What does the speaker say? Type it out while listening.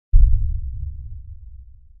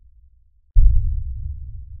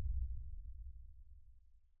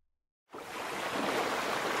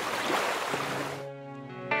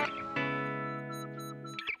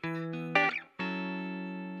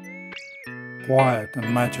quiet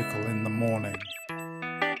and magical in the morning.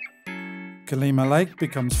 Calima Lake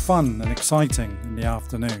becomes fun and exciting in the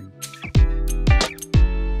afternoon.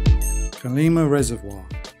 Calima Reservoir,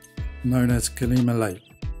 known as Calima Lake,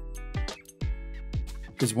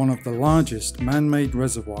 is one of the largest man-made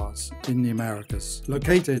reservoirs in the Americas.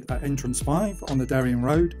 Located at entrance 5 on the Darien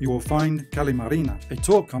road, you will find Calimarina, a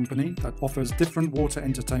tour company that offers different water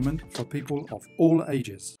entertainment for people of all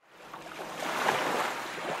ages.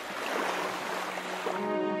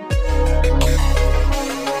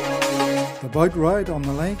 The boat ride on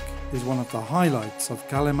the lake is one of the highlights of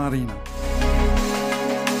Calimarina.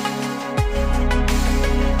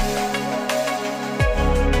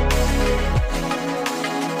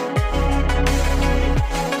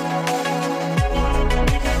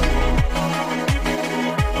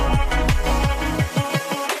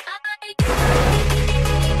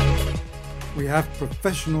 We have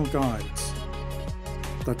professional guides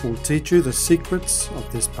that will teach you the secrets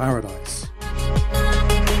of this paradise.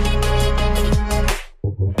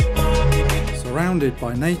 Surrounded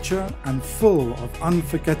by nature and full of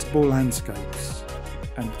unforgettable landscapes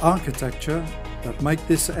and architecture that make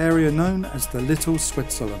this area known as the Little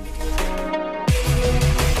Switzerland.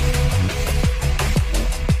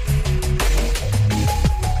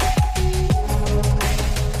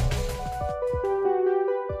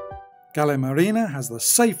 Calimarina has the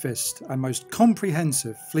safest and most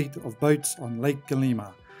comprehensive fleet of boats on Lake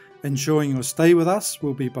Calima, ensuring your stay with us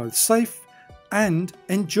will be both safe and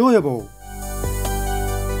enjoyable.